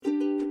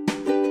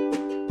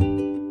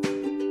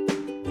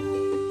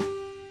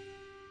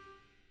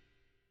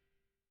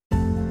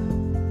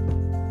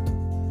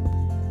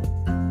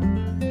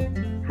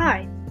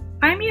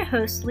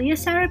host Leah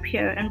Sarah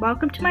Pierre, and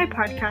welcome to my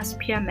podcast,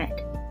 Pierre Med.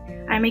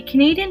 I'm a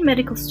Canadian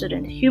medical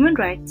student, human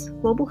rights,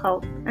 global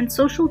health, and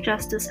social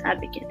justice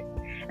advocate,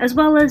 as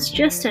well as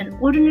just an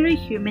ordinary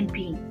human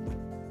being.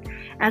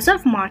 As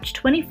of March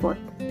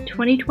 24th,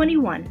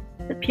 2021,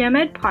 the Pierre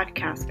Med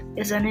podcast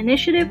is an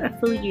initiative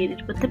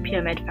affiliated with the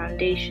Pierre Med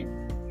Foundation,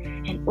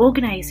 an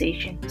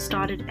organization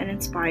started and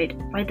inspired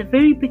by the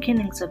very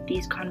beginnings of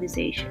these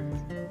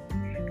conversations.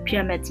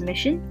 Pierre Med's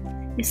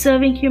mission is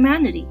serving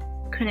humanity,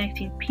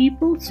 connecting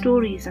people,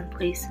 stories, and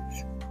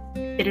places.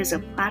 It is a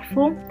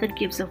platform that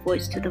gives a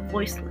voice to the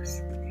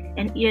voiceless,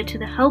 an ear to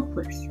the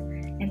helpless,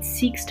 and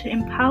seeks to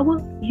empower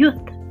youth,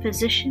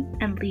 physicians,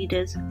 and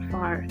leaders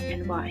far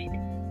and wide.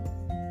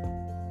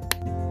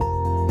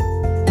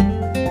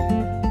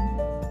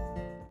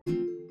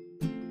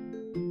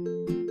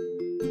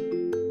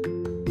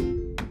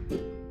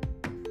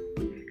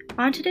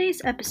 On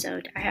today's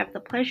episode, I have the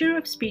pleasure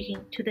of speaking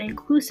to the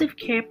Inclusive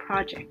Care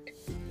Project,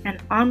 an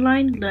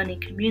online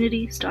learning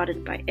community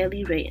started by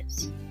Ellie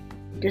Reyes.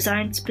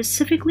 Designed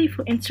specifically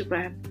for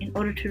Instagram in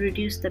order to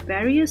reduce the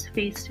barriers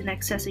faced in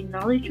accessing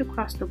knowledge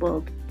across the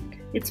world,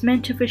 it's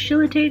meant to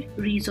facilitate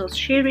resource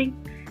sharing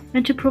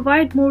and to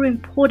provide, more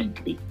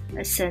importantly,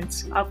 a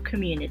sense of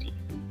community.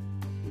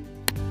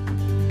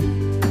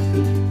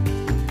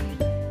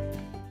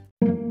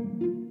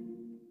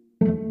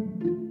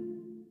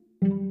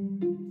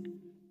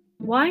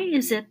 Why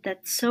is it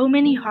that so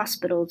many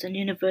hospitals and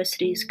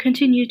universities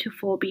continue to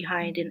fall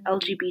behind in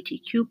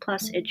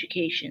LGBTQ+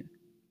 education?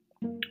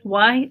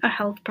 Why are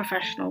health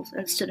professionals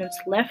and students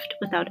left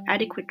without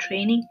adequate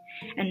training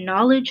and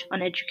knowledge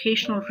on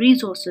educational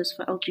resources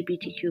for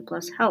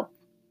LGBTQ+ health?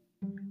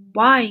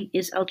 Why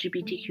is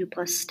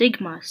LGBTQ+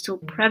 stigma still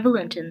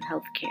prevalent in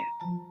healthcare?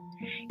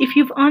 If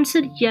you've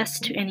answered yes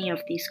to any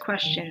of these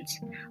questions,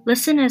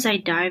 listen as I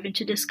dive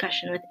into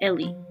discussion with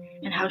Ellie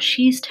and how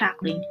she's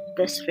tackling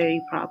this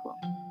very problem.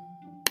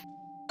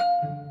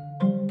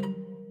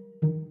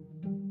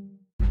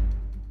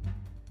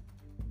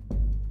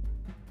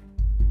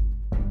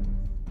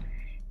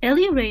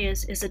 Ellie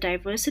Reyes is a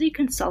diversity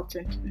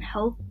consultant and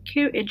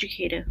healthcare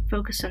educator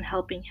focused on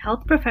helping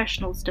health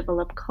professionals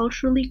develop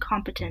culturally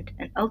competent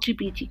and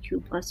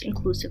LGBTQ+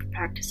 inclusive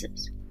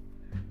practices.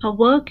 Her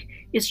work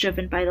is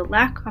driven by the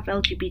lack of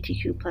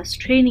LGBTQ+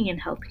 training in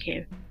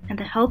healthcare and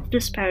the health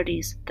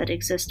disparities that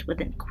exist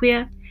within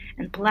queer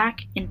and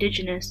Black,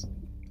 Indigenous,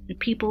 and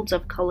peoples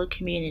of color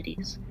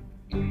communities.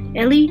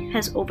 Ellie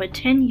has over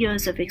 10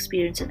 years of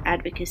experience in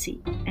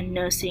advocacy and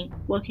nursing,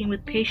 working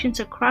with patients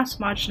across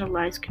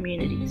marginalized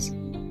communities.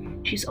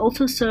 She's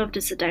also served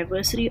as a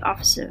diversity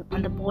officer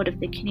on the board of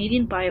the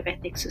Canadian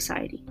Bioethics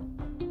Society.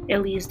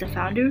 Ellie is the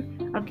founder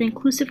of the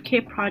Inclusive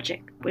Care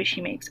Project, where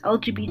she makes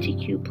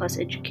LGBTQ+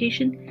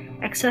 education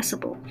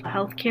accessible for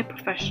healthcare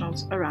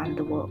professionals around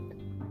the world.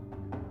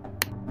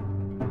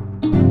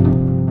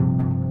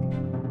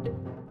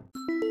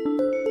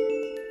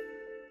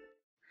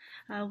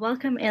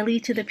 Welcome, Ellie,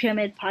 to the Pierre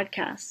Med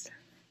podcast.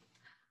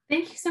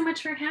 Thank you so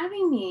much for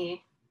having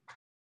me.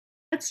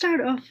 Let's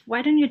start off.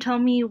 Why don't you tell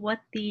me what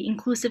the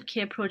Inclusive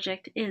Care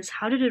Project is?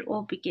 How did it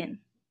all begin?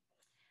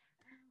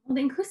 Well,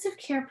 the Inclusive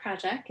Care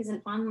Project is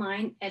an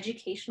online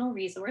educational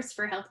resource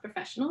for health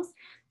professionals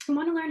who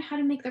want to learn how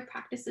to make their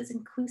practices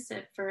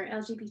inclusive for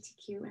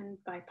LGBTQ and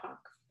BIPOC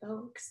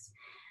folks.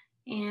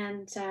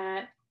 And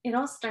it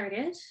all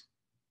started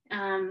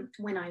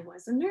when I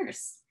was a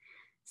nurse.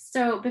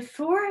 So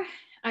before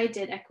I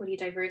did equity,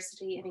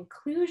 diversity, and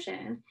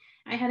inclusion,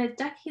 I had a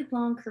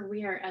decade-long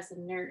career as a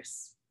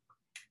nurse.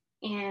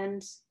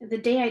 And the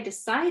day I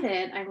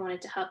decided I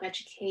wanted to help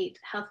educate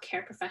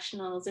healthcare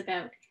professionals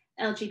about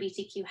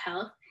LGBTQ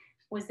health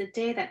was the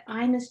day that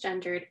I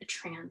misgendered a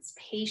trans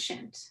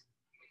patient.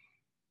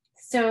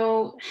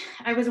 So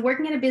I was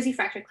working at a busy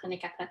fracture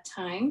clinic at that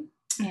time.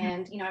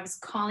 And I was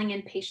calling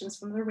in patients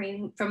from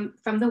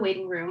the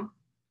waiting room.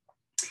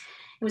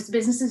 It was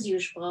business as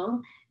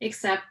usual,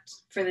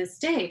 except for this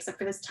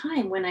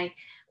time when I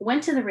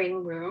went to the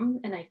waiting room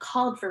and I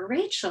called for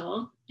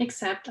Rachel,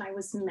 except I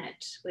was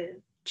met with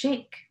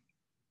Jake.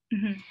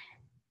 Mm-hmm.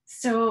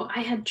 So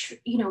I had,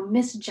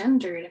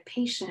 misgendered a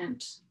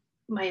patient,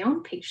 my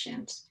own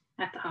patient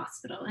at the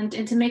hospital. And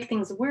to make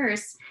things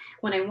worse,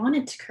 when I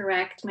wanted to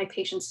correct my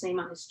patient's name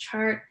on his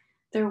chart,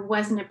 there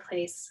wasn't a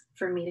place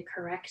for me to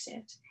correct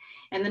it.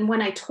 And then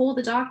when I told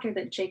the doctor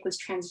that Jake was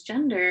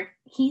transgender,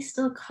 he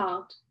still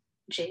called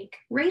Jake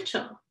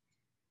Rachel.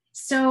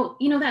 So,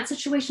 that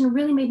situation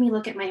really made me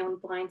look at my own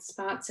blind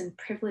spots and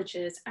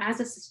privileges as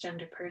a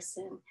cisgender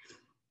person.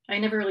 I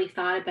never really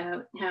thought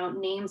about how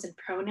names and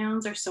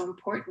pronouns are so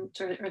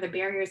important or the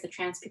barriers that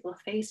trans people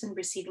face in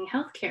receiving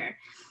healthcare.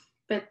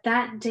 But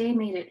that day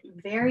made it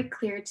very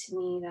clear to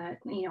me that,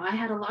 I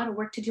had a lot of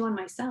work to do on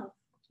myself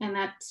and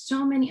that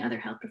so many other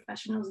health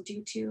professionals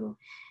do too.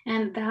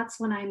 And that's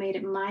when I made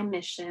it my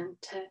mission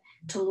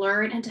to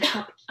learn and to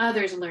help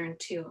others learn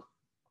too.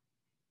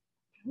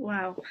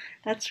 Wow,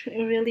 that's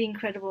really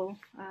incredible,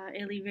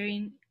 Ellie.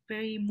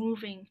 Very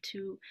moving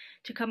to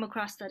come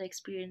across that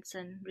experience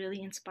and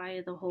really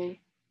inspire the whole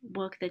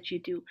work that you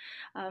do.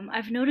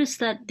 I've noticed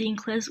that the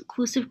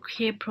Inclusive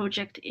Care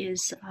Project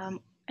is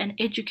an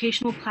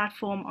educational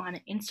platform on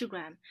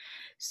Instagram.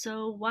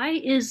 So why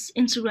is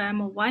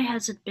Instagram, or why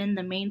has it been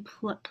the main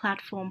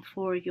platform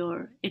for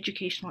your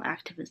educational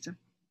activism?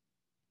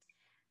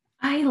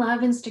 I love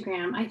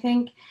Instagram. I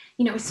think,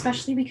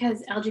 especially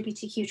because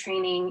LGBTQ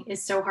training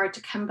is so hard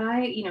to come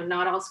by,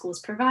 not all schools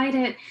provide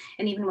it.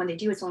 And even when they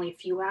do, it's only a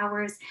few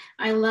hours.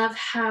 I love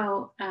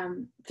how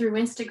through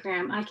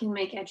Instagram, I can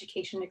make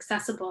education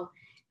accessible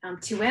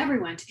to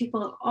everyone, to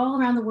people all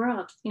around the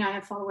world. I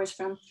have followers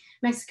from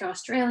Mexico,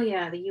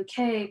 Australia, the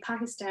UK,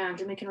 Pakistan,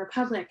 Dominican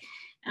Republic.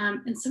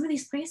 And some of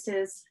these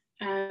places,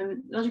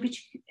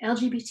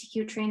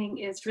 LGBTQ training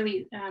is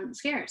really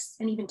scarce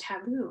and even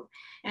taboo.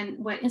 And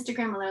what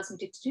Instagram allows me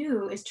to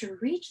do is to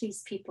reach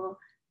these people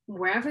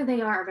wherever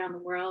they are around the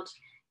world,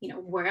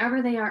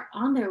 wherever they are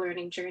on their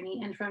learning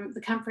journey, and from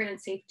the comfort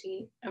and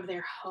safety of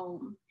their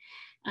home.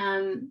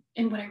 And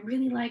what I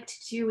really like to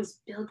do is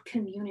build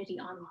community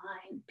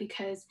online,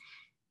 because,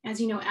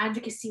 as you know,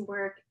 advocacy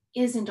work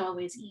isn't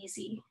always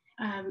easy.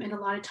 And a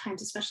lot of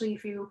times, especially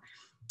if you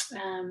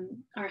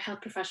are a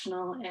health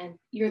professional and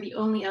you're the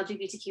only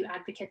LGBTQ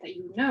advocate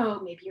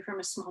that maybe you're from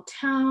a small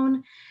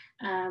town,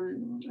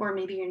 or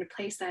maybe you're in a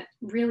place that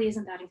really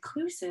isn't that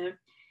inclusive.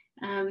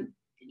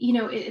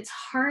 It's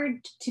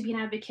hard to be an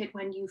advocate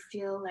when you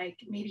feel like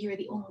maybe you're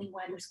the only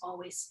one who's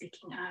always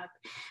speaking up.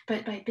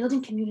 But by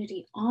building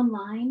community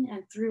online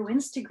and through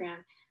Instagram,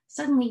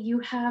 suddenly you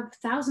have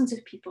thousands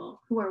of people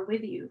who are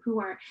with you,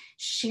 who are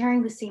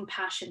sharing the same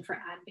passion for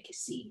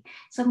advocacy.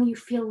 Suddenly you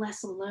feel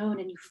less alone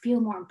and you feel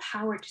more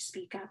empowered to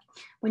speak up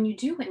when you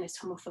do witness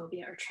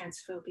homophobia or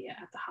transphobia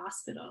at the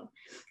hospital.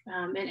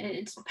 And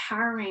it's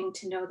empowering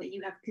to know that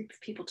you have a group of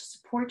people to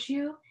support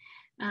you,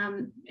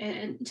 and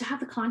to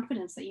have the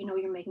confidence that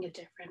you're making a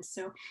difference.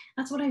 So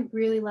that's what I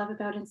really love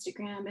about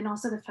Instagram, and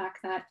also the fact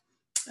that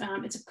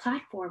it's a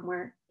platform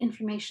where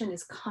information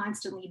is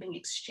constantly being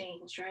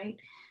exchanged, right?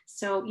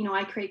 So,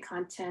 I create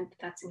content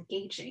that's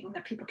engaging,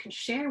 that people can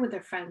share with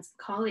their friends and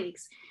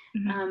colleagues.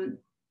 Mm-hmm.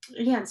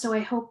 And so I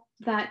hope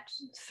that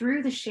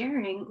through the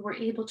sharing, we're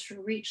able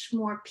to reach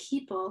more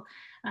people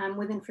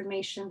with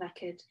information that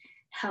could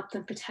help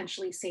them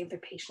potentially save their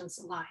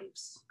patients'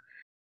 lives.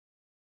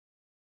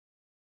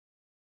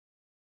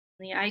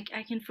 I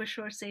can for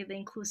sure say the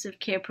Inclusive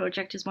Care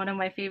Project is one of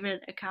my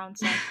favorite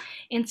accounts on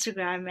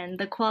Instagram, and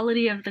the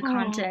quality of the Oh.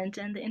 content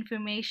and the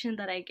information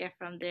that I get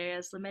from there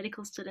as the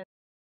medical student.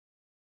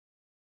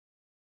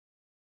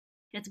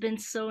 It's been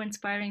so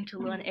inspiring to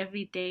learn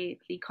every day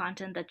the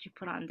content that you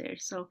put on there.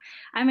 So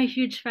I'm a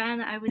huge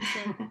fan. I would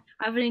say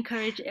I would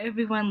encourage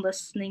everyone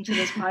listening to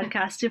this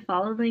podcast to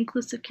follow the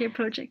Inclusive Care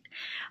Project.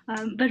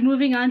 But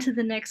moving on to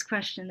the next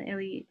question,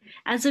 Ellie.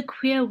 As a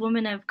queer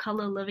woman of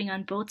color living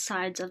on both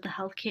sides of the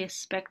healthcare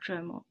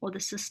spectrum or the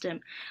system,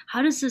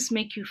 how does this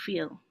make you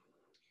feel?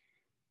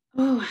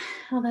 Oh,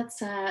 well,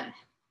 that's,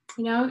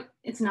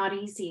 it's not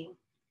easy.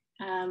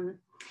 Um,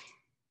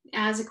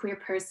 as a queer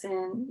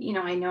person,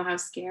 I know how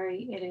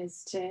scary it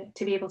is to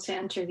be able to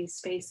enter these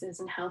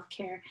spaces in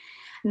healthcare,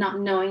 not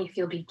knowing if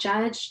you'll be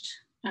judged,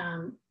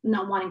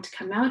 not wanting to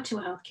come out to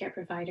a healthcare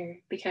provider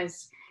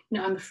because,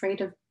 I'm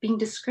afraid of being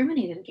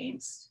discriminated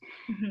against.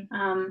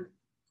 Mm-hmm.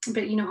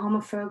 But,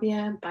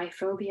 homophobia,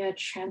 biphobia,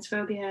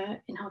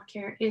 transphobia in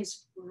healthcare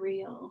is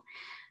real.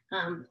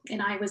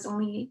 And I was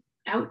only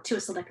out to a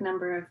select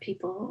number of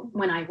people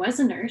when I was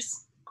a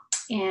nurse.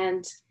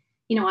 And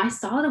I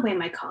saw the way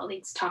my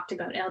colleagues talked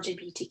about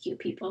LGBTQ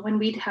people when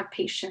we'd have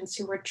patients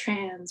who were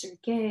trans or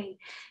gay.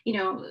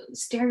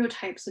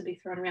 Stereotypes would be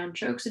thrown around,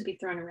 jokes would be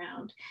thrown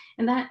around.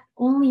 And that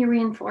only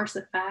reinforced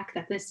the fact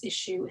that this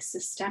issue is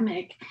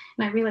systemic.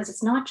 And I realized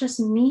it's not just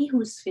me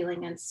who's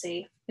feeling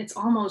unsafe, it's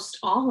almost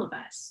all of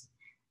us.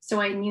 So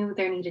I knew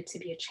there needed to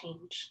be a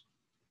change.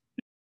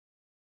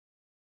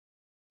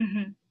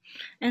 Mm-hmm.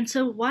 And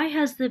so, why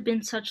has there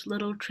been such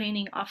little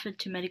training offered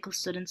to medical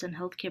students and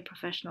healthcare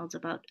professionals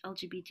about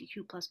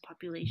LGBTQ plus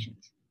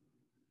populations?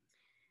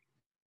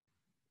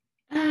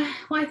 Well,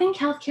 I think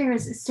healthcare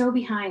is so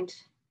behind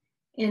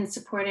in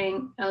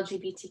supporting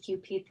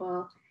LGBTQ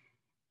people.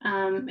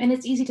 And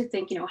it's easy to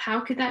think, how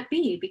could that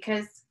be?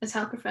 Because as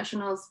health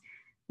professionals,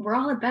 we're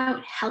all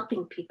about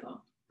helping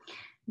people.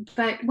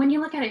 But when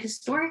you look at it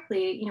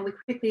historically, we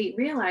quickly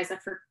realize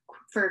that for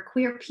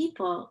queer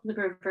people, the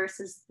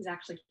reverse is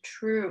actually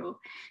true,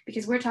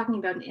 because we're talking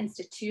about an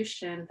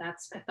institution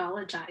that's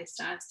pathologized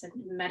us and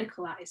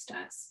medicalized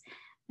us,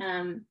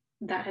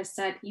 that has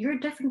said, you're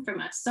different from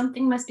us.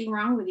 Something must be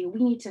wrong with you.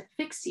 We need to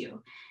fix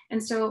you.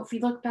 And so if we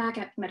look back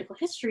at medical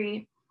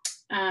history,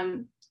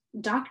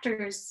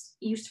 doctors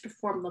used to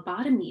perform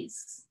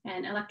lobotomies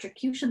and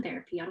electrocution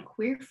therapy on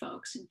queer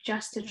folks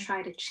just to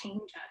try to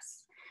change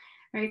us,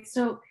 right?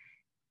 So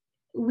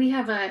we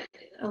have a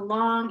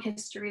long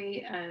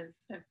history of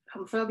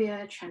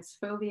homophobia,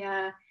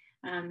 transphobia,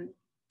 and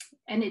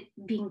it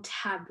being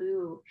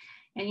taboo.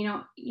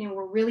 And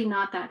we're really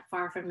not that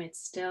far from it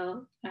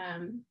still.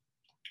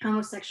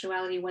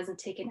 Homosexuality wasn't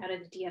taken out of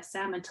the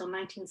DSM until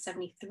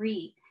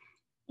 1973.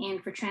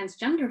 And for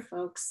transgender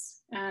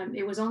folks,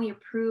 it was only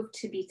approved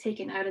to be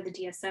taken out of the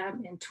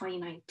DSM in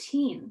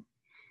 2019.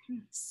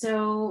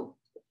 So,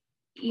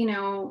 you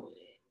know,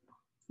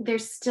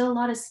 there's still a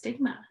lot of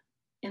stigma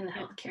in the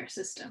healthcare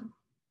system.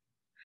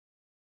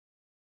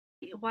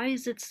 Why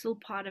is it still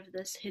part of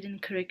this hidden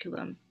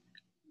curriculum?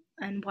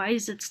 And why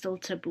is it still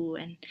taboo?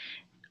 And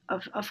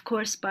of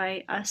course,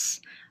 by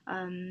us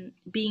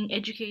being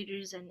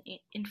educators and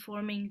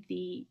informing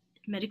the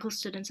medical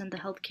students and the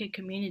healthcare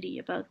community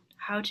about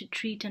how to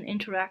treat and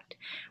interact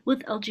with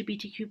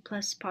LGBTQ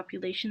plus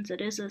populations,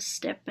 it is a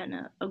step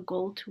and a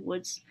goal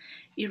towards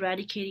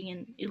eradicating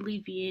and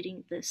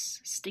alleviating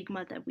this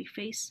stigma that we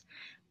face.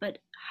 But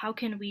how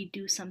can we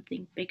do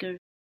something bigger?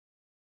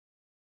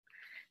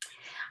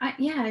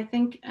 I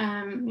think,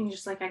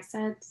 just like I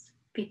said,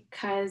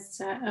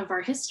 because of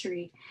our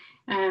history,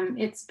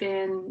 it's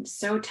been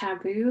so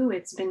taboo,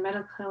 it's been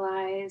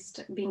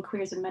medicalized, being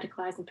queer has been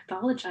medicalized and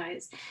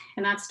pathologized,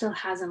 and that still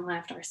hasn't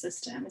left our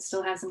system. It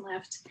still hasn't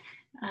left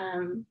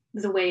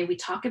the way we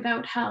talk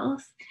about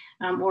health,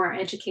 or our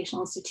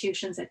educational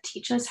institutions that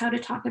teach us how to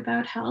talk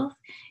about health.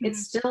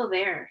 It's still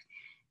there.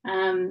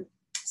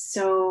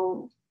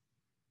 So,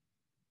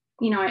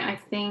 I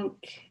think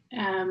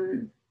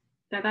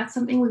that's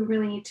something we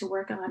really need to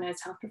work on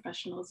as health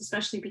professionals,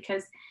 especially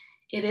because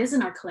it is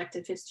in our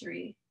collective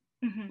history,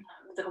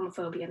 the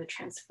homophobia, the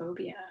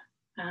transphobia.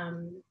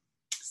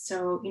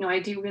 So, I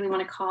do really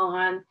want to call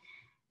on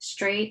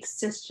straight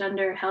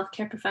cisgender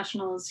healthcare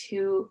professionals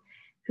who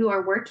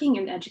are working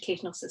in the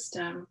educational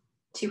system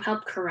to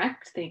help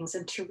correct things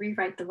and to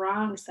rewrite the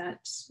wrongs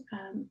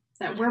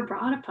that were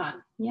brought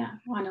upon,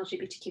 on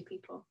LGBTQ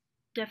people.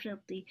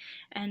 Definitely.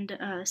 And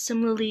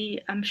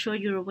similarly, I'm sure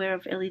you're aware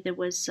of, Ellie, there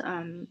was,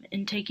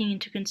 in taking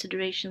into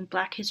consideration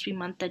Black History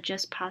Month that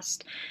just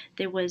passed,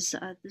 there was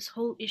this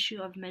whole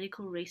issue of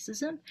medical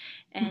racism.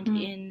 And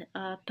in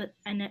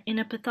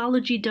a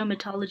pathology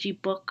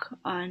dermatology book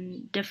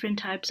on different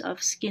types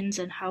of skins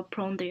and how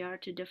prone they are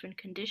to different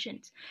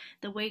conditions,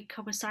 the way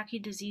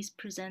Kawasaki disease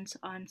presents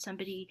on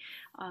somebody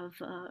of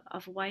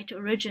white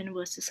origin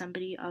versus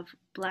somebody of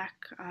Black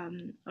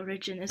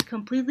origin is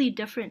completely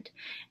different.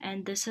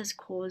 And this has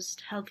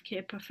caused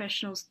healthcare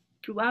professionals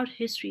throughout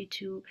history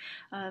to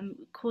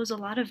cause a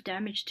lot of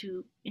damage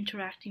to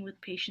interacting with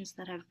patients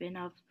that have been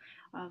of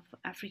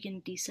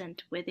African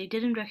descent, where they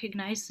didn't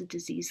recognize the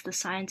disease, the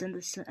signs and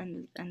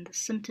the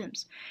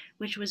symptoms,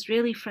 which was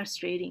really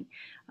frustrating,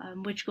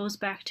 which goes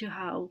back to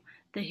how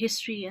the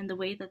history and the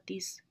way that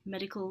these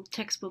medical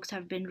textbooks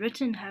have been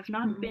written have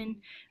not been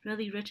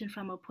really written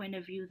from a point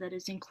of view that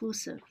is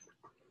inclusive.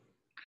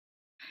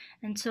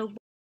 And so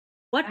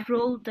what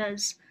role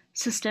does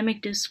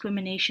systemic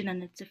discrimination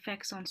and its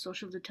effects on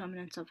social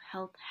determinants of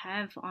health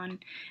have on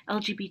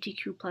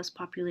LGBTQ plus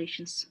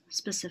populations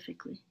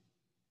specifically?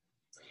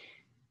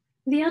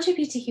 The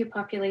LGBTQ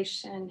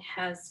population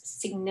has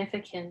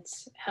significant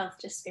health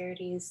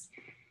disparities.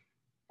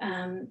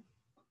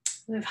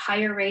 We have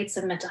higher rates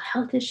of mental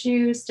health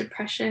issues,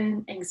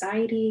 depression,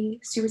 anxiety,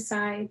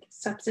 suicide,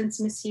 substance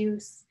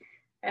misuse.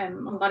 A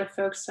lot of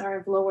folks are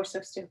of lower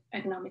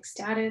socioeconomic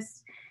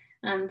status.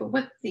 But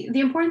what the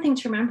important thing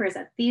to remember is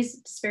that these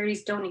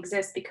disparities don't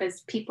exist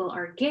because people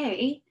are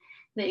gay.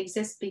 They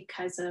exist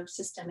because of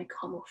systemic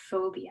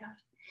homophobia.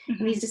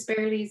 And these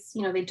disparities,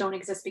 they don't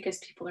exist because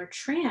people are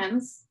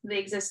trans. They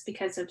exist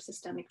because of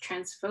systemic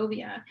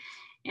transphobia.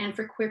 And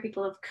for queer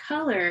people of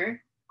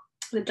color,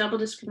 the double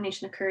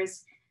discrimination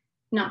occurs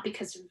not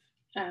because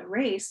of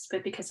race,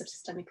 but because of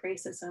systemic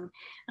racism.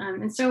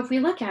 And so if we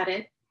look at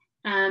it,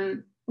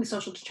 with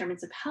social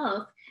determinants of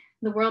health,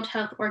 the World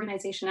Health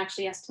Organization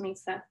actually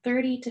estimates that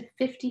 30 to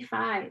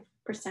 55%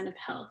 of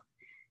health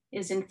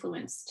is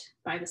influenced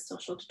by the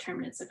social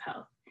determinants of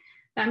health.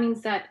 That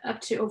means that up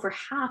to over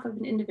half of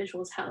an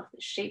individual's health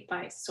is shaped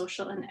by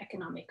social and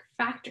economic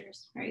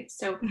factors, right?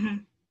 So,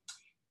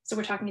 so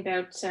we're talking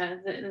about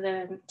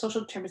the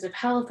social determinants of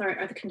health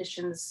are the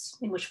conditions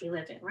in which we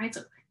live in, right?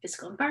 So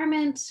physical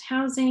environment,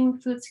 housing,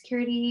 food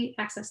security,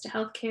 access to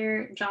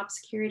healthcare, job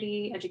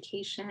security,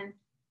 education.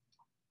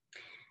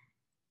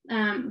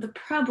 The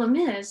problem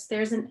is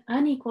there's an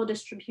unequal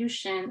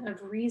distribution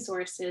of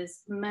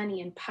resources,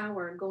 money, and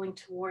power going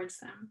towards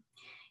them.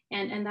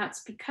 And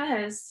that's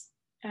because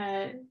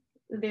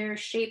they're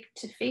shaped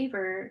to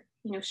favor,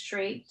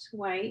 straight,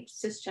 white,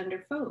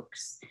 cisgender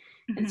folks.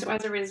 And so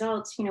as a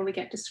result, we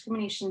get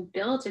discrimination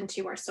built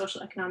into our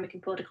social, economic,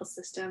 and political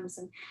systems.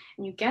 And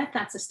you get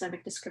that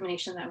systemic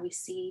discrimination that we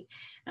see,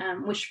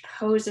 which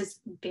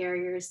poses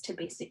barriers to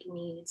basic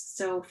needs.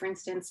 So for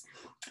instance,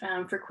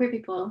 for queer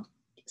people,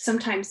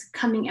 sometimes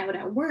coming out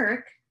at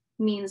work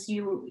means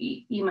you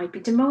might be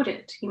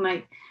demoted, you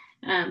might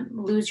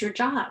lose your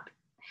job,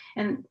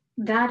 and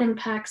that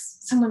impacts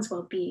someone's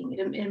well-being.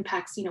 It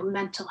impacts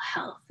mental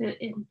health,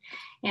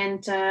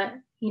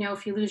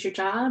 if you lose your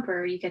job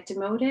or you get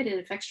demoted, it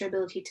affects your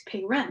ability to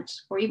pay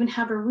rent or even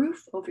have a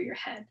roof over your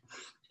head.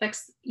 It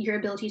affects your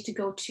ability to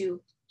go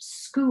to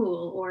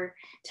school, or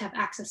to have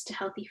access to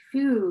healthy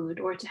food,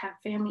 or to have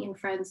family and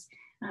friends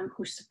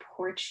who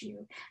support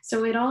you.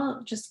 So it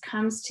all just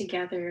comes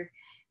together.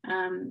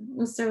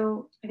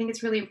 So I think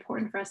it's really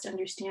important for us to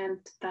understand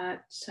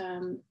that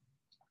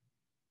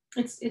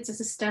it's a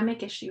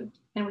systemic issue,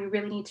 and we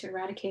really need to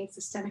eradicate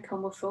systemic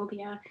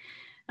homophobia,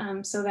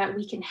 so that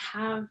we can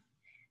have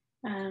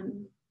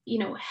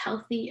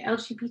healthy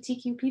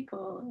LGBTQ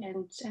people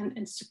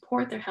and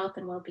support their health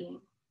and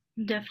well-being.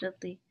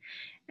 Definitely.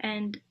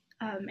 And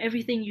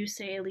everything you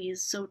say, Ellie,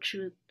 is so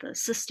true. The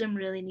system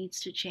really needs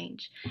to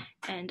change.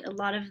 And a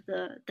lot of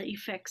the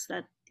effects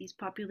that these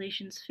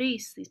populations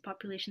face, these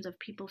populations of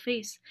people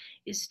face,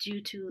 is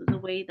due to the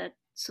way that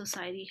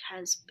society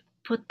has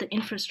put the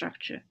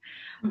infrastructure.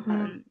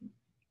 Mm-hmm.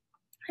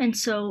 And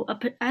so,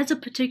 as a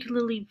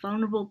particularly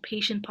vulnerable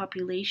patient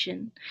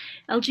population,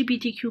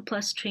 LGBTQ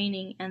plus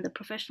training and the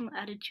professional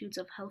attitudes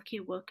of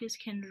healthcare workers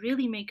can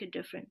really make a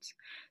difference.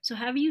 So,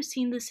 have you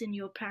seen this in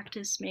your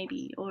practice,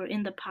 maybe, or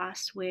in the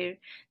past, where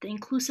the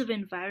inclusive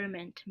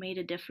environment made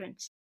a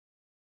difference?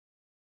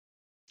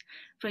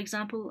 For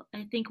example,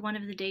 I think one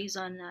of the days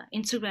on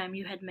Instagram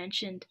you had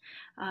mentioned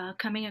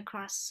coming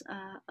across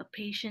a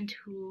patient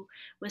who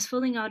was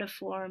filling out a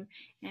form,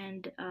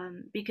 and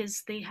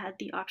because they had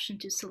the option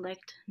to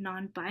select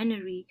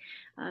non-binary,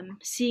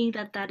 seeing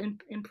that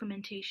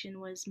implementation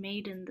was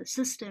made in the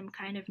system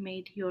kind of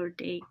made your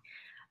day,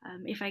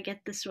 if I get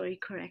the story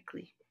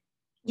correctly.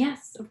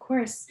 Yes, of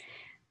course.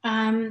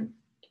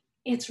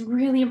 It's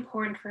really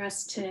important for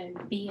us to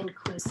be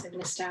inclusive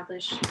and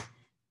establish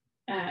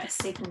a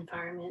safe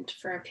environment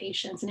for our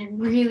patients, and it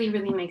really,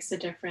 really makes a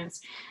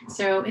difference.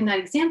 So, in that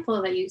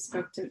example that you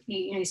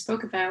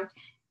spoke about,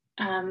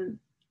 a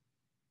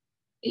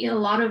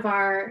lot of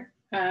our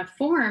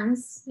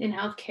forms in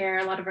healthcare,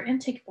 a lot of our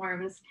intake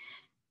forms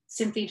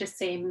simply just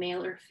say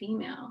male or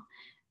female,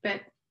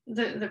 but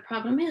the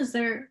problem is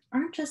there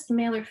aren't just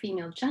male or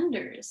female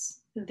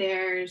genders.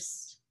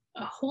 There's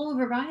a whole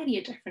variety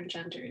of different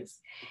genders,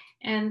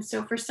 and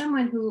so for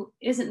someone who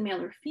isn't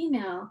male or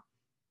female,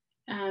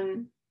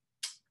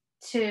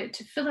 to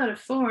fill out a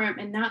form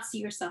and not see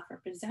yourself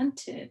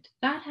represented,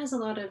 that has a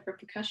lot of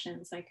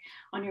repercussions, like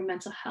on your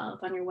mental health,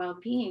 on your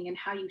well-being, and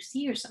how you see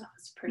yourself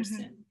as a person.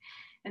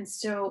 Mm-hmm. And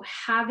so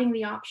having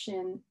the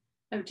option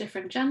of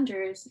different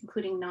genders,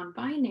 including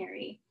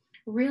non-binary,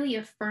 really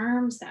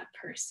affirms that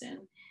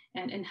person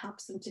and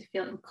helps them to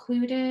feel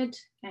included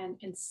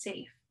and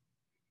safe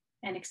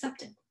and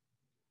accepted.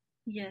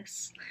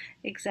 Yes,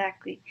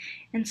 exactly.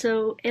 And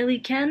so, Ellie,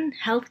 can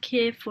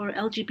healthcare for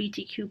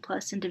LGBTQ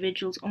plus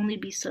individuals only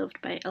be served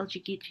by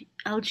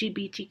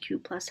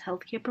LGBTQ plus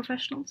healthcare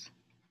professionals?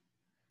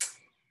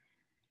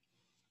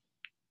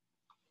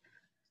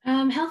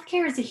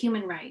 Healthcare is a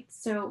human right.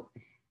 So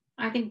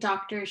I think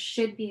doctors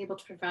should be able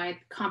to provide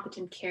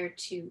competent care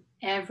to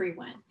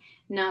everyone,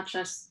 not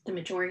just the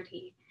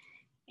majority.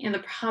 And the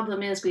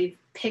problem is we've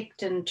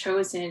picked and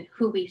chosen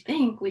who we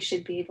think we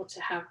should be able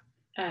to have,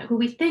 who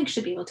we think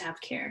should be able to have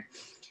care.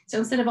 So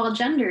instead of all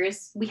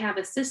genders, we have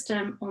a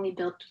system only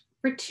built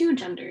for 2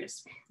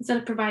 genders. Instead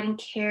of providing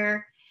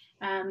care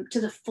to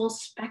the full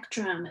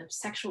spectrum of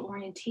sexual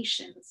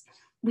orientations,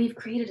 we've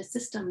created a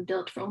system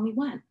built for only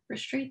one, for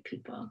straight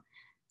people.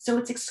 So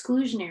it's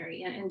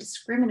exclusionary and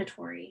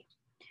discriminatory.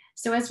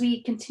 So as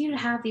we continue to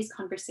have these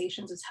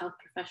conversations as health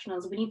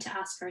professionals, we need to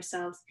ask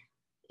ourselves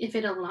if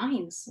it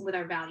aligns with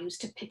our values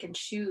to pick and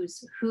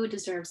choose who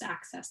deserves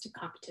access to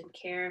competent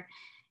care,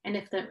 and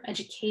if the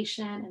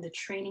education and the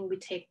training we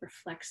take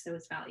reflects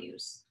those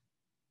values.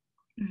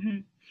 Mm-hmm.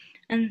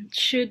 And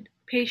should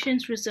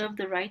patients reserve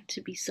the right to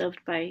be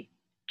served by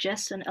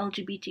just an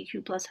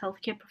LGBTQ plus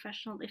healthcare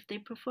professional if they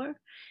prefer?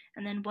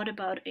 And then what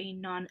about a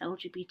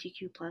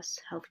non-LGBTQ plus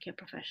healthcare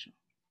professional?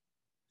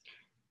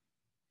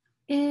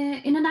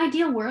 In an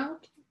ideal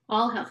world,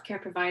 all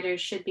healthcare providers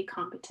should be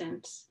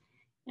competent.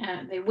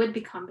 They would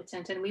be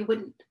competent, and we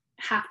wouldn't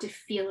have to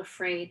feel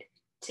afraid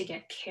to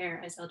get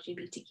care as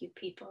LGBTQ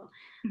people.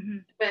 Mm-hmm.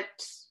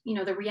 But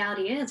the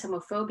reality is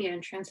homophobia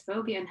and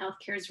transphobia in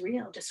healthcare is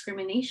real.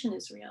 Discrimination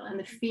is real, and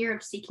the fear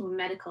of seeking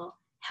medical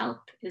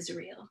help is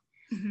real.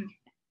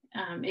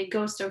 Mm-hmm. It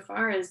goes so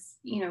far as,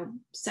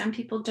 some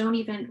people don't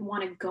even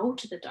want to go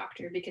to the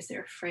doctor because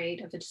they're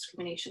afraid of the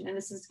discrimination. And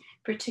this is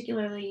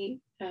particularly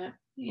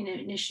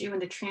an issue in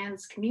the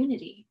trans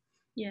community.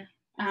 Yeah.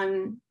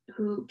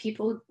 Who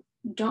people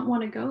don't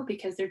want to go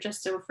because they're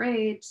just so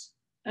afraid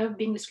of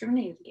being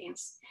discriminated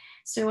against.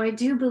 So I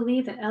do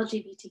believe that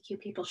LGBTQ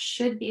people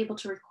should be able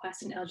to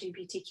request an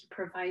LGBTQ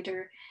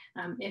provider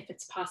if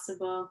it's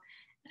possible.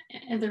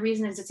 And the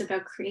reason is it's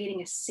about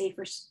creating a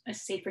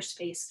safer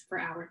space for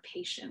our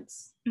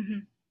patients. Mm-hmm.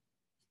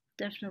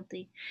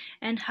 Definitely.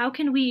 And how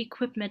can we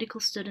equip medical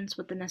students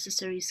with the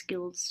necessary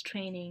skills,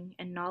 training,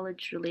 and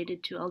knowledge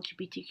related to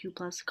LGBTQ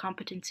plus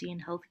competency in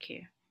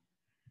healthcare?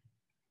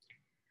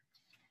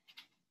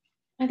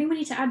 I think we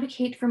need to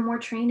advocate for more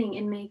training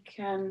and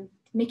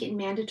make it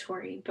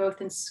mandatory,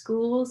 both in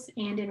schools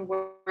and in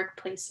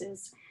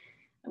workplaces.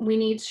 We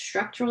need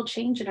structural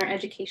change in our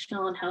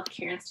educational and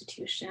healthcare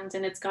institutions,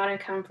 and it's got to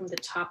come from the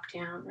top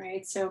down,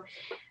 right? So,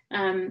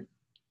 um,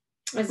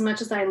 as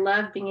much as I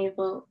love being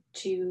able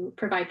to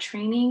provide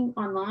training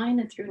online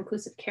and through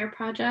inclusive care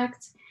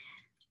projects,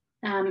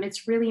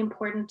 it's really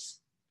important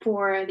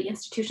for the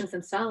institutions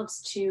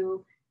themselves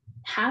to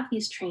have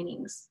these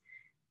trainings.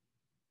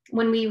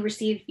 When we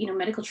receive,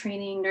 medical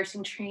training,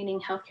 nursing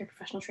training, healthcare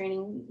professional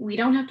training, we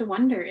don't have to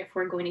wonder if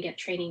we're going to get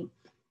training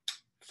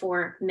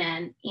for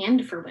men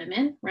and for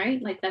women,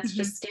 right? Like that's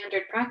just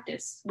standard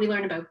practice. We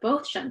learn about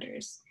both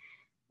genders.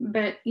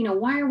 But,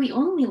 why are we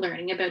only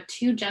learning about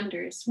two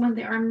genders when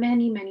there are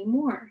many, many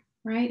more,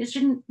 right? It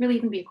shouldn't really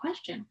even be a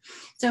question.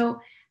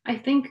 So I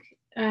think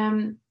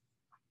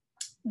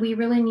we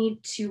really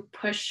need to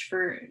push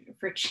for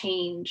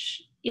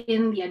change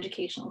in the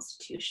educational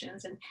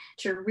institutions and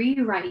to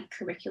rewrite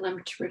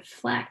curriculum to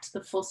reflect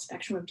the full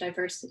spectrum of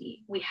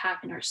diversity we have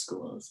in our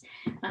schools,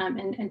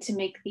 and to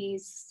make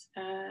these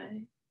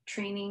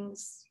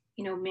trainings,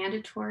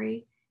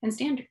 mandatory and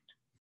standard.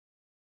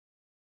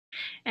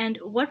 And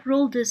what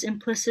role does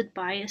implicit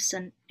bias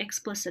and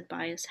explicit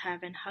bias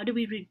have, and how do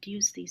we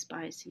reduce these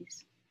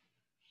biases?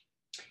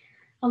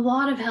 A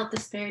lot of health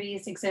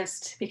disparities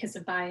exist because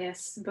of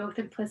bias, both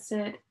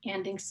implicit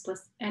and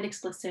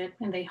explicit,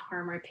 and they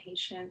harm our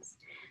patients.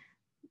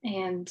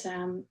 And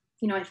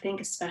I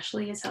think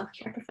especially as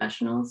healthcare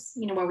professionals,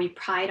 where we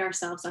pride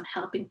ourselves on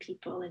helping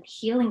people and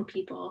healing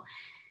people,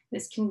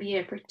 this can be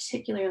a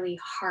particularly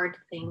hard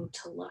thing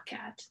to look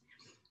at.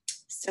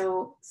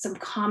 So some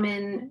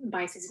common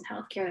biases in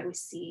healthcare that we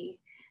see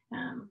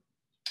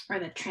are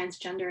that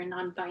transgender and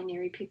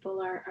non-binary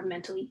people are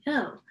mentally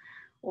ill,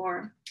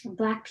 or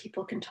Black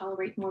people can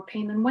tolerate more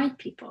pain than white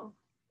people,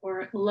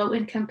 or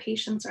low-income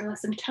patients are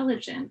less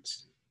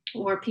intelligent,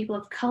 or people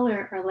of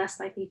color are less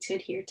likely to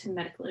adhere to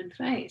medical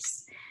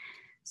advice.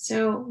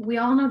 So we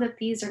all know that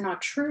these are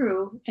not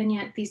true, and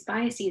yet these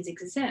biases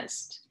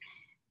exist.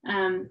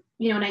 And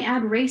I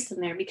add race in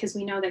there because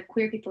we know that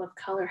queer people of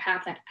color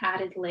have that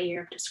added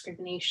layer of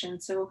discrimination.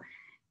 So,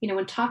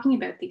 when talking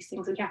about these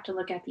things, we have to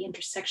look at the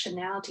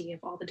intersectionality of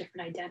all the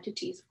different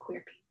identities of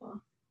queer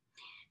people.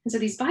 And so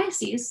these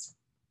biases,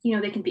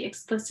 they can be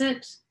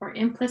explicit or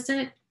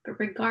implicit, but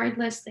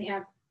regardless, they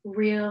have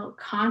real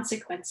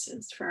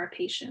consequences for our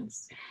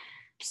patients.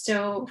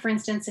 So, for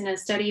instance, in a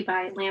study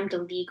by Lambda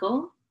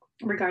Legal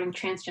regarding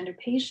transgender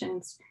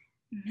patients,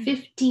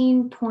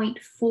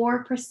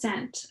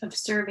 15.4% of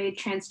surveyed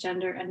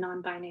transgender and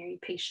non-binary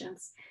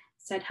patients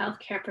said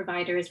healthcare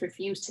providers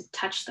refused to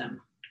touch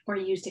them or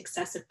used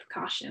excessive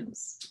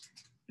precautions.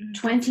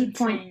 20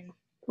 point,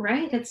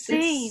 right? It's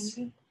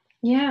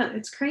yeah,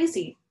 it's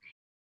crazy.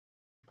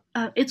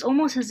 It's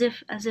almost as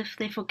if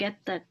they forget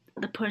that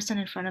the person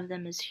in front of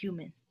them is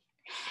human.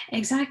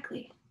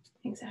 Exactly.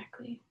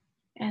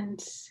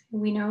 And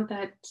we know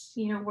that,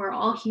 we're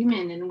all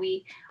human and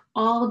we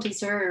all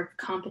deserve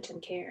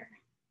competent care.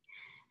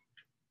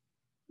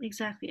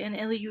 Exactly. And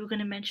Ellie, you were going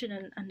to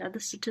mention another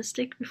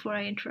statistic before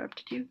I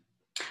interrupted you?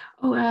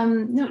 Oh,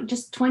 no,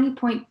 just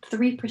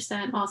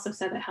 20.3% also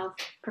said that health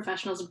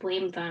professionals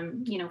blamed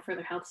them, for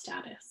their health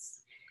status.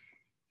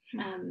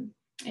 And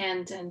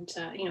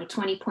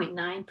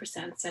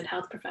 20.9% said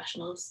health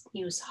professionals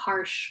use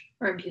harsh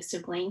or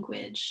abusive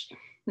language.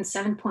 And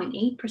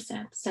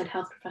 7.8% said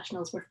health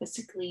professionals were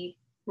physically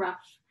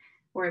rough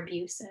or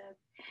abusive.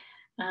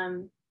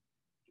 And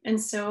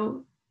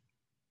so,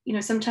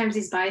 sometimes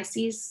these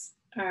biases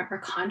are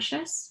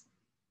conscious.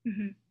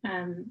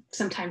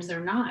 Sometimes they're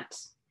not.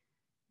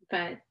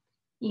 But,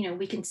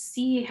 we can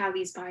see how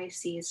these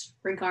biases,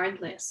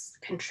 regardless,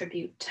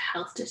 contribute to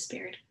health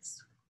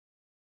disparities.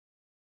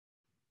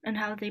 And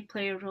how they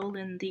play a role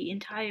in the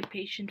entire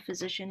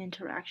patient-physician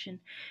interaction,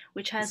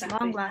 which has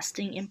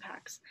long-lasting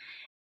impacts.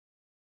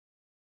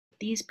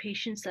 These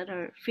patients that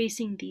are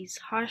facing these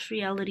harsh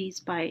realities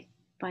by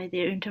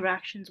their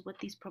interactions with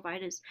these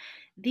providers,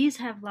 these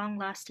have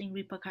long-lasting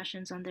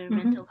repercussions on their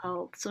mental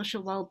health,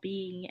 social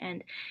well-being,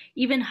 and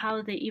even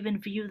how they even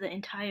view the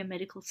entire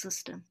medical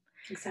system.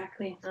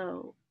 Exactly.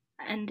 So,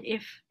 and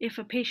if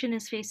a patient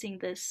is facing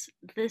this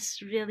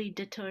really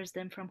deters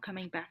them from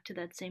coming back to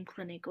that same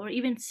clinic or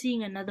even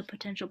seeing another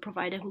potential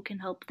provider who can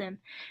help them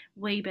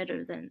way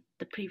better than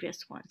the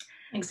previous one.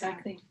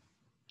 Exactly.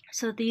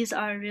 So these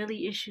are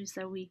really issues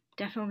that we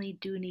definitely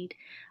do need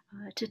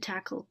to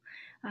tackle.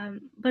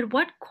 But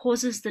what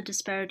causes the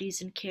disparities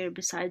in care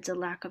besides a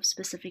lack of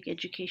specific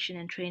education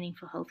and training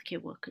for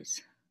healthcare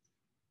workers?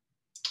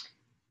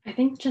 I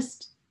think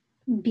just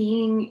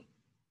being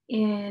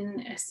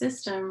in a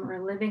system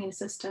or living in a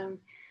system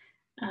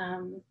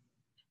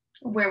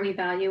where we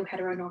value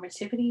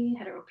heteronormativity,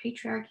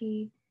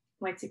 heteropatriarchy,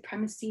 white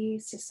supremacy,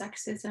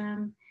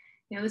 cissexism,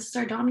 this is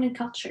our dominant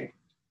culture.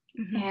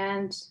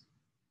 And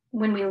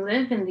when we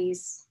live in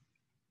these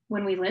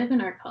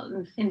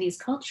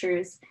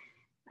cultures,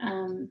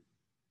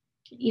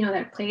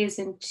 that plays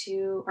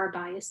into our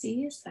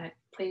biases, that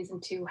plays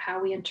into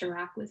how we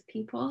interact with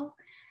people,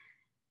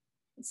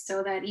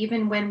 so that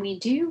even when we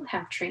do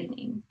have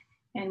training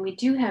and we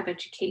do have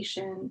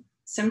education,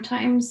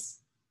 sometimes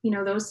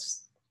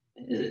those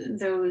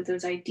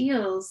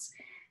ideals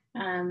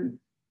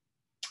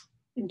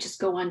just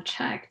go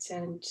unchecked,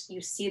 and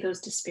you see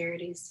those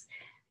disparities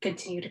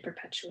continue to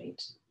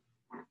perpetuate.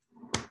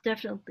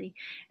 Definitely.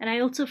 And I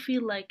also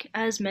feel like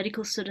as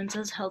medical students,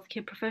 as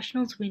healthcare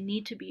professionals, we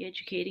need to be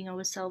educating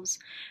ourselves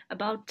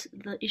about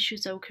the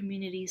issues our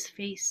communities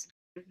face.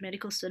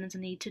 Medical students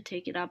need to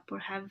take it up or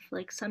have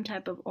like some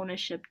type of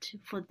ownership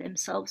for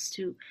themselves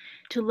to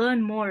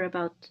learn more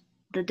about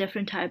the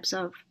different types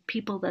of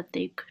people that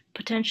they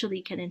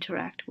potentially can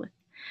interact with.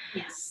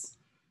 Yes.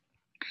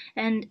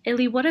 And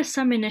Ellie, what are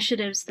some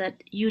initiatives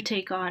that you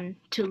take on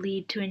to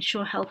lead to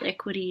ensure health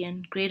equity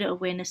and greater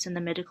awareness in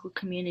the medical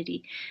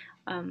community?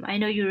 I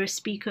know you're a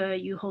speaker,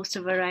 you host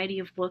a variety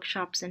of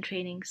workshops and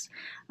trainings.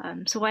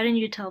 So why don't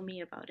you tell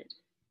me about it?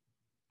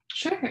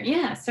 Sure,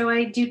 yeah. So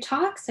I do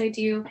talks, I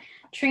do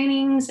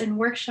trainings and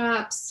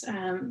workshops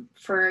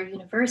for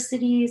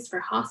universities,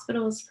 for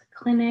hospitals, for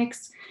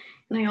clinics.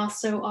 And I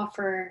also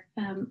offer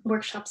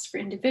workshops for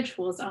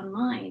individuals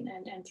online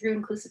and through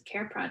inclusive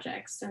care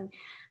projects. And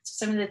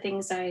so some of the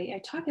things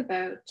I talk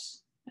about,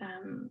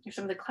 or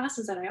some of the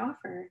classes that I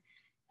offer,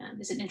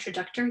 is an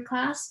introductory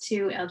class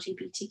to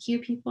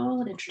LGBTQ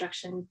people, an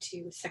introduction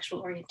to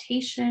sexual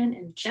orientation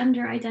and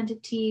gender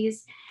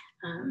identities.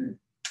 I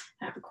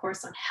have a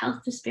course on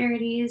health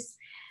disparities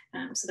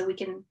so that we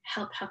can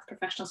help health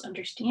professionals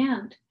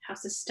understand how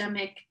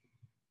systemic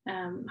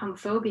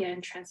homophobia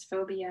and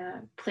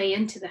transphobia play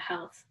into the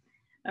health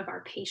of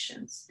our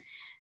patients.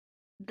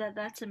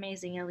 That's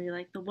amazing, Ellie.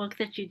 Like the work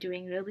that you're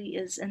doing really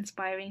is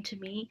inspiring to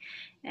me,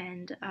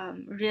 and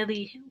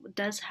really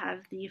does have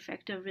the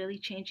effect of really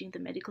changing the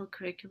medical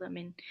curriculum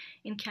in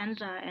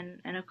Canada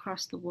and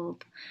across the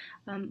world.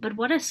 But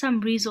what are some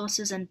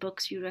resources and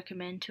books you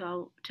recommend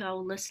to our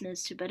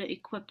listeners to better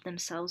equip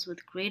themselves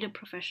with greater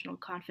professional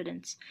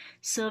confidence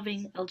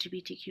serving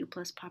LGBTQ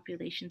plus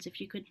populations?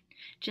 If you could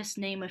just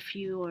name a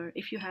few, or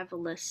if you have a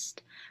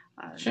list.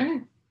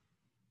 Sure.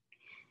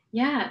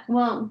 Yeah,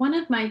 well, one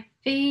of my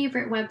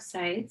favorite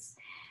websites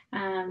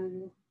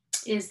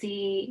is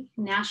the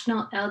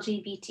National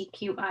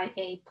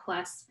LGBTQIA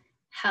Plus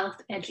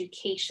Health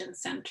Education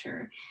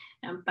Center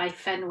by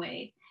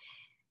Fenway.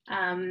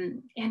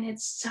 And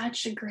it's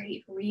such a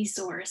great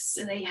resource.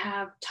 They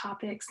have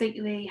topics,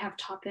 they have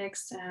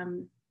topics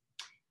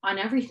on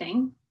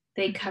everything.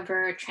 They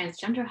cover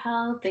transgender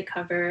health, they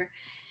cover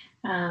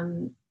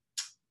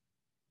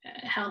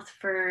health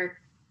for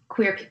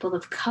queer people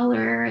of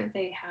color,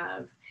 they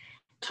have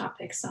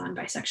topics on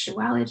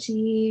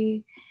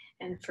bisexuality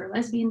and for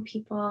lesbian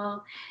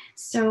people.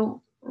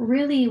 So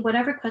really,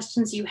 whatever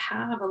questions you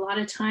have, a lot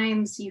of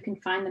times you can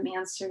find them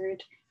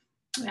answered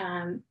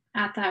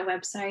at that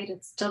website.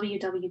 It's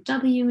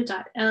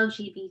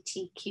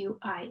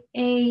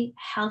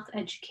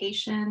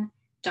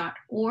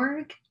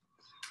www.lgbtqiahealtheducation.org.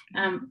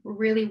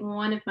 Really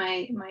one of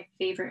my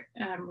favorite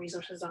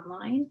resources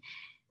online.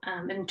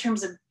 In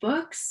terms of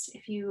books,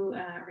 if you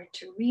are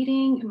into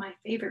reading, my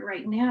favorite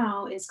right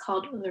now is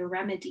called The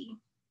Remedy.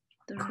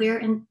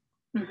 The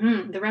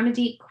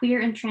Remedy,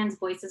 Queer and Trans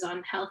Voices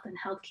on Health and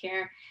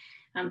Healthcare.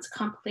 It's a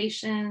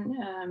compilation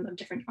of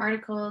different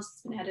articles.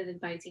 It's been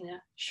edited by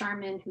Zena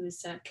Sharman,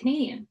 who's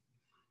Canadian.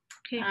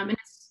 Okay. And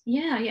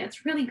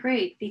it's really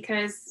great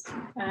because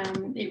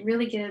it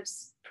really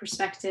gives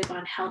perspective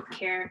on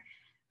healthcare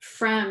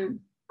from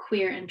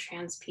queer and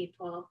trans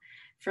people,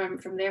 from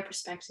their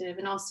perspective,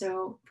 and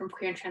also from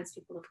queer and trans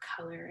people of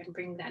color, and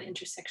bring that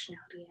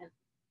intersectionality in.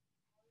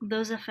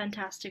 Those are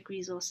fantastic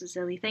resources,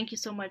 Ellie. Thank you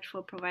so much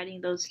for providing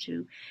those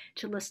to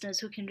listeners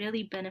who can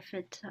really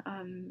benefit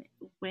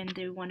when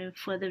they want to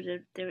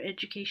further their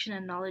education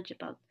and knowledge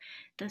about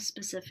the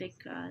specific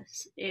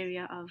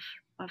area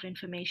of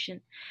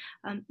information.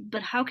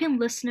 But how can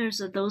listeners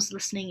or those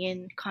listening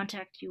in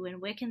contact you, and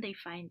where can they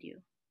find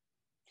you?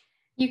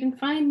 You can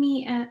find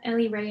me at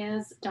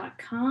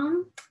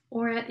elliereyes.com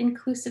or at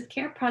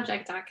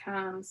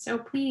inclusivecareproject.com. So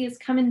please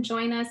come and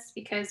join us,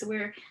 because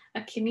we're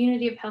a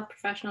community of health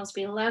professionals.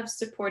 We love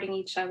supporting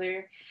each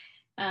other.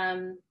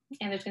 And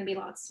there's going to be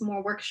lots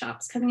more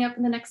workshops coming up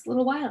in the next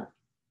little while.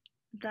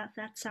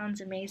 That sounds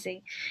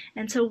amazing.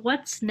 And so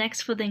what's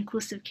next for the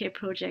Inclusive Care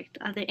Project?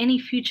 Are there any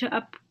future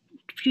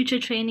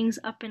trainings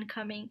up and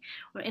coming,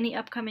 or any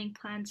upcoming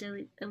plans,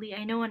 Ellie?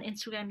 I know on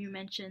Instagram you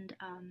mentioned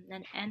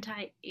an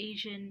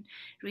anti-Asian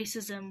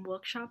racism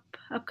workshop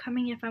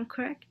upcoming, if I'm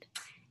correct.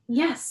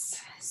 Yes.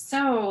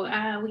 So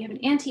we have an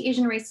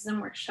anti-Asian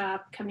racism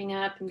workshop coming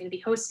up. I'm going to be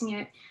hosting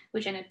it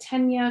with Jenna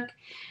Tenyuk.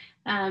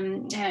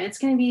 It's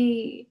going to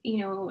be,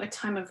 a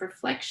time of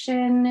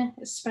reflection,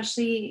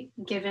 especially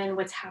given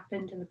what's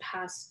happened in the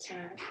past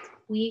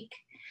week.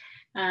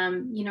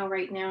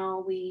 Right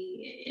now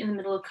in the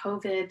middle of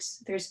COVID,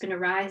 there's been a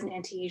rise in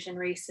anti-Asian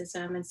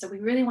racism. And so we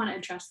really want to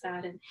address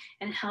that and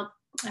help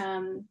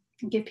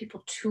give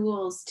people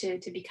tools to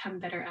become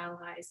better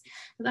allies.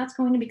 So that's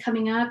going to be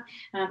coming up.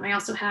 I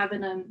also have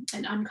an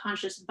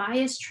unconscious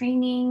bias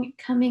training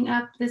coming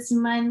up next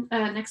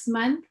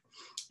month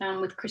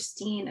with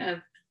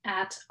Christine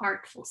at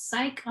Artful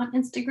Psych on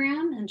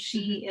Instagram. And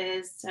she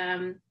is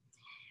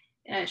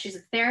She's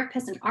a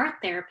therapist, an art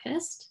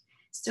therapist.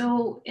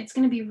 So it's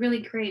going to be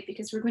really great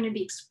because we're going to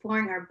be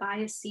exploring our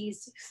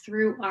biases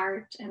through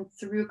art and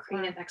through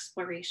creative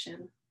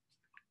exploration.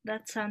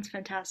 That sounds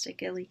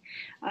fantastic, Ellie.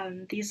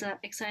 These are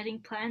exciting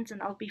plans,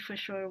 and I'll be for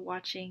sure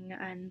watching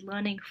and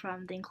learning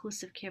from the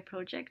Inclusive Care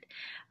Project.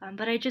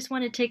 But I just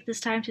want to take this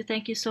time to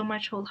thank you so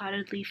much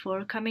wholeheartedly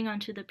for coming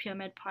onto the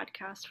PureMed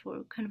podcast,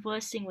 for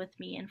conversing with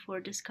me, and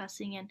for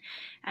discussing and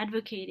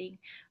advocating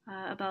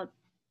about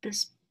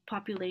this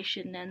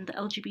population and the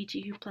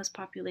LGBTQ plus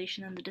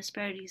population and the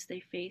disparities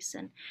they face,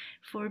 and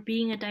for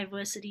being a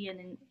diversity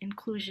and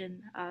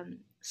inclusion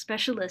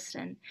specialist,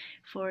 and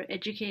for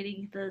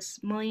educating those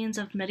millions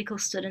of medical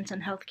students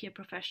and healthcare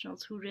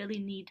professionals who really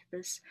need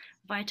this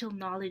vital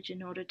knowledge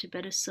in order to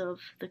better serve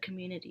the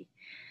community.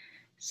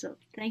 So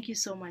thank you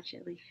so much,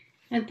 Ellie.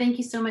 And thank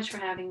you so much for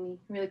having me.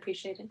 Really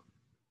appreciate it.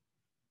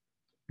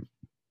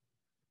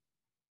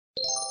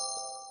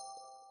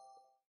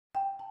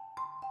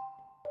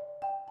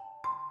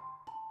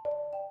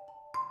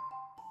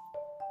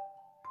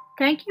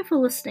 Thank you for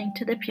listening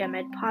to the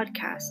PureMed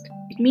podcast.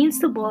 It means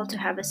the world to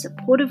have a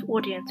supportive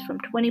audience from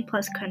 20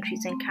 plus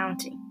countries and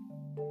counting.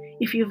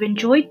 If you've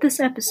enjoyed this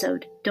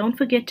episode, don't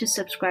forget to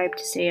subscribe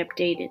to stay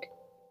updated.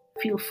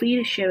 Feel free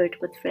to share it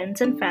with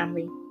friends and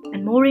family,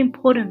 and more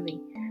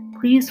importantly,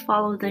 please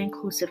follow the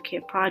Inclusive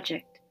Care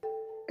Project.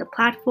 The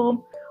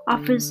platform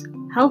offers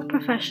health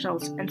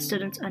professionals and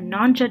students a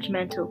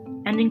non-judgmental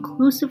and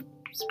inclusive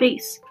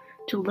space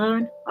to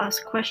learn,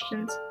 ask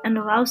questions, and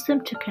allows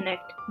them to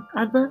connect with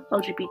other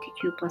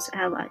LGBTQ plus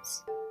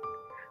allies.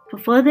 For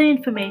further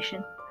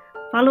information,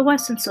 follow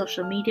us on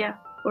social media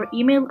or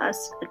email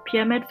us at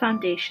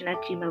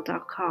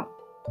puremedfoundation@gmail.com.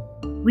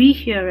 We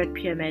here at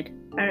PureMed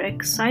are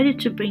excited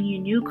to bring you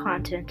new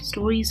content,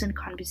 stories, and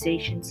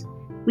conversations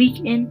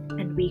week in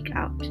and week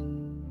out.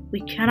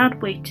 We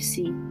cannot wait to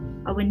see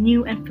our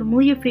new and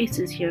familiar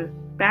faces here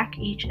back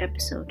each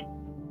episode.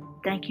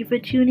 Thank you for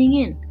tuning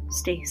in.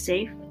 Stay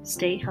safe,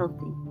 stay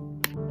healthy.